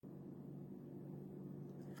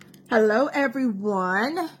Hello,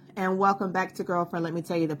 everyone, and welcome back to Girlfriend Let Me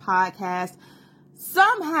Tell You, the podcast.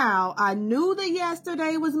 Somehow, I knew that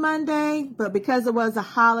yesterday was Monday, but because it was a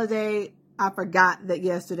holiday, I forgot that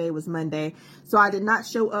yesterday was Monday. So I did not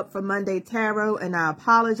show up for Monday Tarot, and I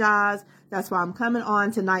apologize. That's why I'm coming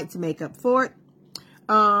on tonight to make up for it.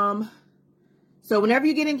 So whenever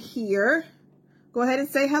you get in here, go ahead and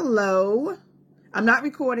say hello. I'm not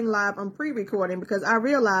recording live. I'm pre-recording because I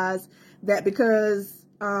realized that because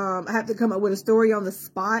I have to come up with a story on the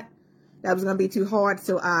spot, that was going to be too hard.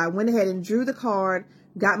 So I went ahead and drew the card,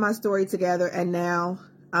 got my story together, and now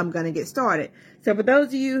I'm going to get started. So for those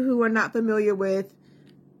of you who are not familiar with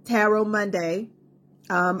Tarot Monday,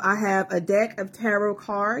 I have a deck of tarot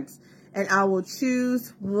cards, and I will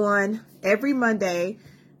choose one every Monday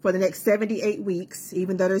for the next 78 weeks.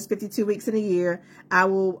 Even though there's 52 weeks in a year, I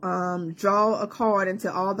will draw a card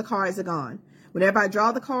until all the cards are gone. Whenever I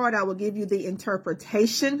draw the card, I will give you the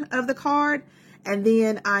interpretation of the card, and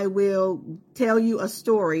then I will tell you a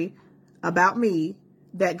story about me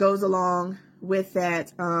that goes along with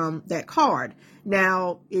that card.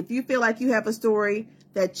 Now, if you feel like you have a story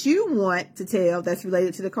that you want to tell that's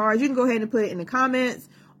related to the cards, you can go ahead and put it in the comments,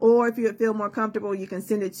 or if you feel more comfortable, you can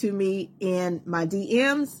send it to me in my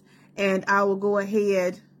DMs, and I will go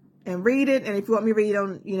ahead and read it. And if you want me to read it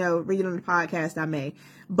on, read it on the podcast, I may.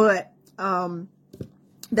 But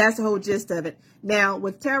that's the whole gist of it. Now,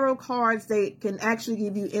 with tarot cards, they can actually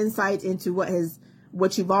give you insight into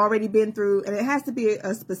what you've already been through, and it has to be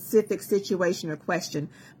a specific situation or question.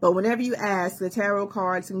 But whenever you ask, the tarot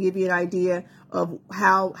cards can give you an idea of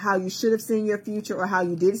how you should have seen your future, or how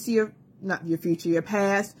you did see your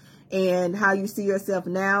past, and how you see yourself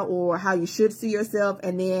now, or how you should see yourself,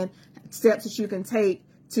 and then steps that you can take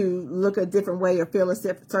to look a different way or feel a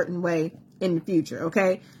certain way in the future.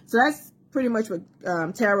 Okay, so that's pretty much what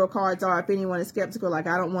tarot cards are. If anyone is skeptical, like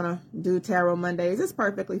I don't want to do tarot Mondays, it's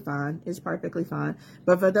perfectly fine. It's perfectly fine.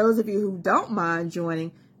 But for those of you who don't mind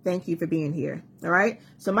joining, thank you for being here. All right.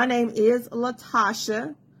 So my name is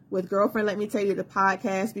Latasha with Girlfriend Let Me Tell You, the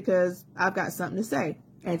podcast, because I've got something to say.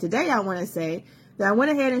 And today I want to say that I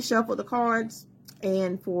went ahead and shuffled the cards.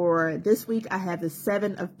 And for this week, I have the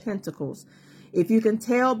 7 of Pentacles. If you can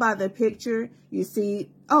tell by the picture, you see,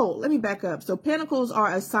 let me back up. So pentacles are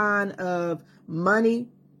a sign of money,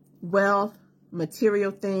 wealth,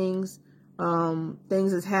 material things,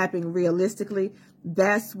 things that's happening realistically.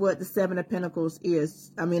 That's what the 7 of Pentacles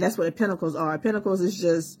is. I mean, that's what the pentacles are. Pentacles is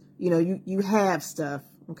just, you have stuff,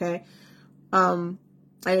 okay? And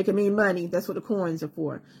it can mean money. That's what the coins are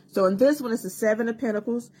for. So in this one, it's the 7 of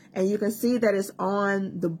Pentacles, and you can see that it's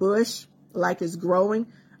on the bush, like it's growing.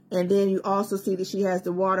 And then you also see that she has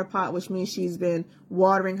the water pot, which means she's been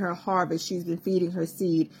watering her harvest. She's been feeding her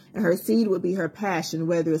seed. And her seed would be her passion,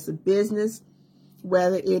 whether it's a business,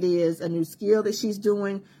 whether it is a new skill that she's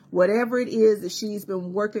doing, whatever it is that she's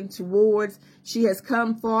been working towards, she has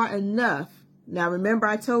come far enough. Now, remember,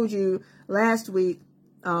 I told you last week,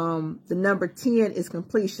 the number 10 is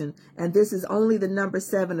completion, and this is only the number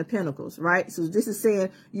 7 of Pentacles, right? So this is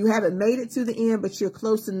saying you haven't made it to the end, but you're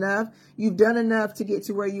close enough. You've done enough to get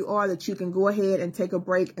to where you are that you can go ahead and take a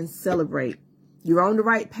break and celebrate. You're on the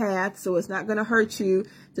right path, so it's not going to hurt you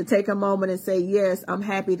to take a moment and say, yes, I'm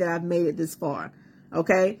happy that I've made it this far.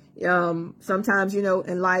 Okay. Sometimes,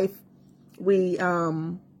 in life, we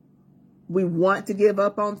want to give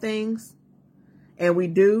up on things, and we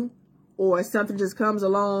do. Or something just comes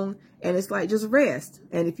along and it's like, just rest.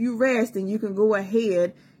 And if you rest, then you can go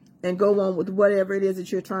ahead and go on with whatever it is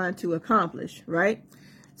that you're trying to accomplish, right?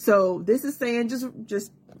 So this is saying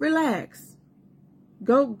just relax.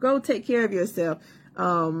 Go take care of yourself.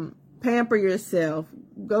 Pamper yourself.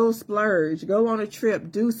 Go splurge. Go on a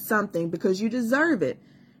trip. Do something because you deserve it.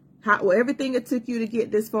 Everything it took you to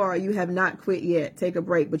get this far, you have not quit yet. Take a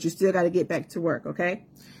break, but you still got to get back to work, okay?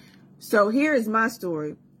 So here is my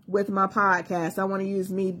story. With my podcast, I want to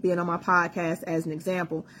use me being on my podcast as an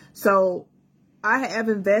example. So I have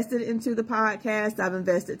invested into the podcast. I've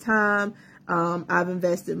invested time. I've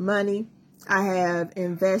invested money. I have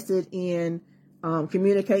invested in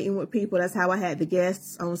communicating with people. That's how I had the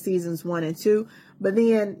guests on seasons 1 and 2. But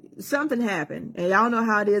then something happened, and y'all know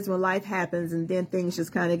how it is when life happens, and then things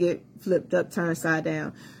just kind of get turned upside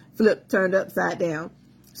down.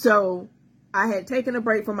 So I had taken a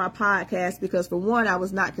break from my podcast because, for one, I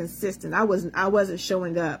was not consistent. I wasn't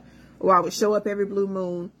showing up, or I would show up every blue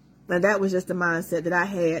moon. And that was just the mindset that I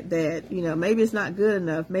had that, maybe it's not good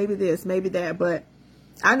enough. Maybe this, maybe that. But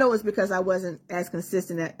I know it's because I wasn't as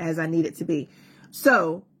consistent as I needed to be.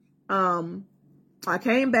 So, I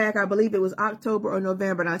came back, I believe it was October or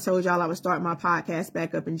November, and I told y'all I would start my podcast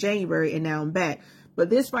back up in January, and now I'm back.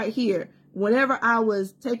 But this right here, whenever I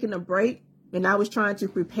was taking a break and I was trying to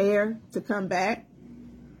prepare to come back,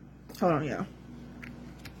 hold on, y'all.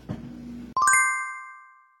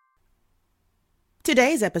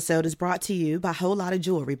 Today's episode is brought to you by Whole Lotta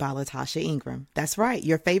Jewelry by Latasha Ingram. That's right,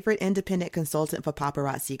 your favorite independent consultant for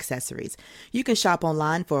paparazzi accessories. You can shop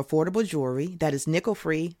online for affordable jewelry that is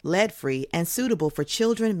nickel-free, lead-free, and suitable for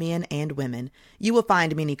children, men, and women. You will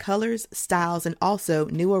find many colors, styles, and also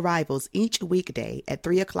new arrivals each weekday at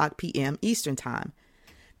 3 o'clock p.m. Eastern Time.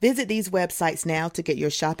 Visit these websites now to get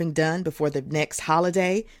your shopping done before the next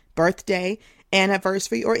holiday, birthday,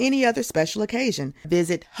 anniversary, or any other special occasion.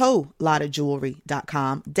 Visit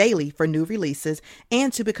wholottajewelry.com daily for new releases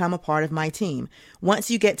and to become a part of my team. Once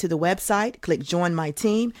you get to the website, click Join My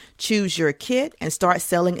Team, choose your kit, and start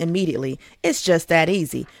selling immediately. It's just that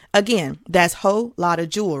easy. Again, that's Whole Lotta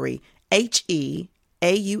Jewelry,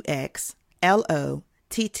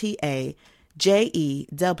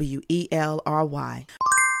 HEAUXLOTTAJEWELRY.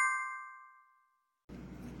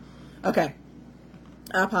 Okay,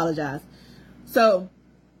 I apologize. So,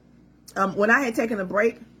 when I had taken a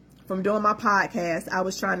break from doing my podcast, I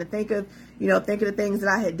was trying to think of the things that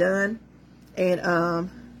I had done. And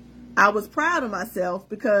I was proud of myself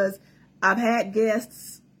because I've had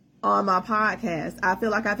guests on my podcast. I feel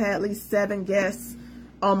like I've had at least 7 guests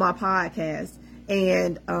on my podcast.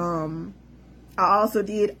 And I also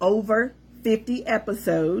did over 50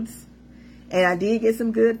 episodes. And I did get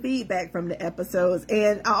some good feedback from the episodes.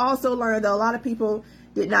 And I also learned that a lot of people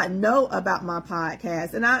did not know about my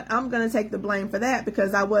podcast. And I'm going to take the blame for that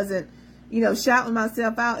because I wasn't, shouting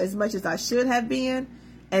myself out as much as I should have been.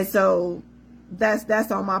 And so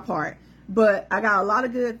that's on my part. But I got a lot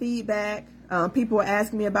of good feedback. People were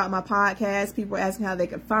asking me about my podcast. People were asking how they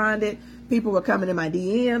could find it. People were coming in my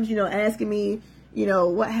DMs, asking me,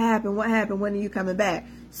 what happened? When are you coming back?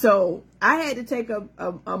 So I had to take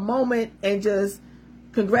a moment and just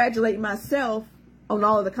congratulate myself on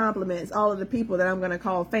all of the compliments, all of the people that I'm going to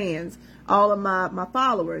call fans, all of my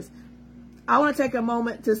followers. I want to take a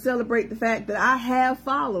moment to celebrate the fact that I have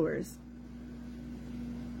followers.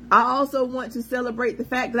 I also want to celebrate the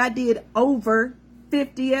fact that I did over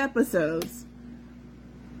 50 episodes.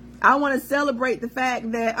 I want to celebrate the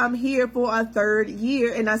fact that I'm here for a 3rd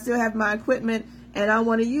year and I still have my equipment and I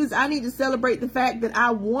want to use it. I need to celebrate the fact that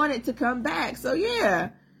I wanted to come back. So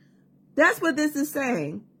yeah, that's what this is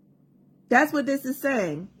saying. That's what this is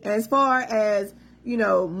saying. As far as,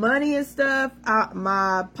 money and stuff,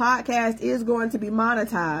 my podcast is going to be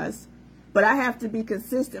monetized, but I have to be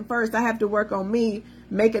consistent first. I have to work on me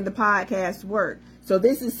making the podcast work. So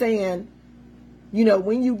this is saying,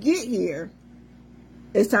 when you get here,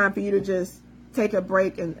 it's time for you to just take a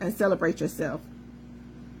break and celebrate yourself.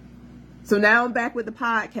 So now I'm back with the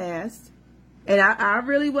podcast, and I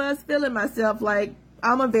really was feeling myself like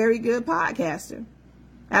I'm a very good podcaster.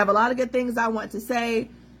 I have a lot of good things I want to say,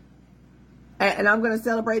 and I'm going to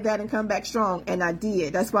celebrate that and come back strong. And I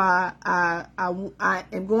did. That's why I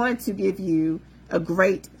am going to give you a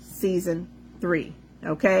great season 3.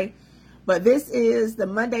 Okay. But this is the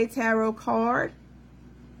Monday Tarot card,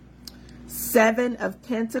 7 of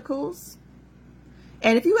Pentacles.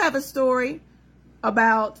 And if you have a story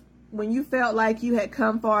about when you felt like you had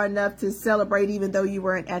come far enough to celebrate, even though you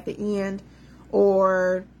weren't at the end,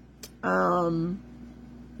 or,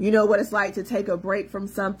 you know what it's like to take a break from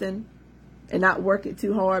something and not work it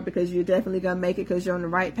too hard because you're definitely going to make it because you're on the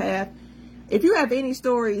right path. If you have any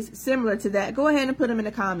stories similar to that, go ahead and put them in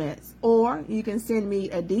the comments. Or you can send me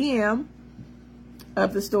a DM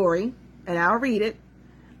of the story and I'll read it.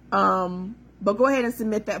 But go ahead and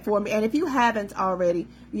submit that for me. And if you haven't already,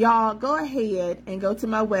 y'all go ahead and go to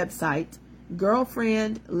my website,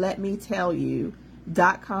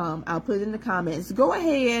 girlfriendletmetellyu.com. I'll put it in the comments. Go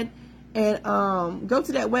ahead and go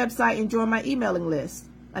to that website and join my emailing list.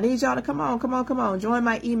 I need y'all to come on. Join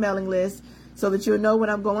my emailing list so that you'll know when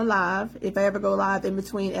I'm going live, if I ever go live in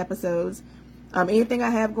between episodes. Anything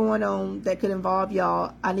I have going on that could involve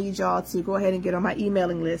y'all, I need y'all to go ahead and get on my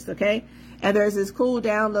emailing list, okay? And there's this cool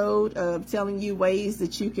download of telling you ways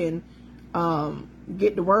that you can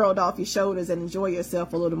get the world off your shoulders and enjoy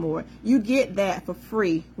yourself a little more. You get that for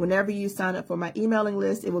free whenever you sign up for my emailing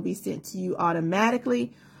list. It will be sent to you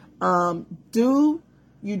automatically.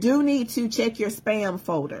 You do need to check your spam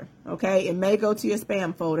folder, okay? It may go to your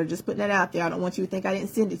spam folder. Just putting that out there. I don't want you to think I didn't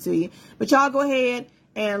send it to you. But y'all go ahead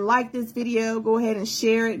and like this video. Go ahead and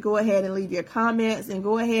share it. Go ahead and leave your comments. And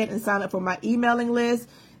go ahead and sign up for my emailing list.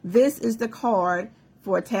 This is the card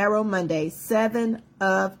for Tarot Monday, 7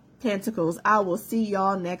 of Pentacles. I will see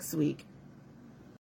y'all next week.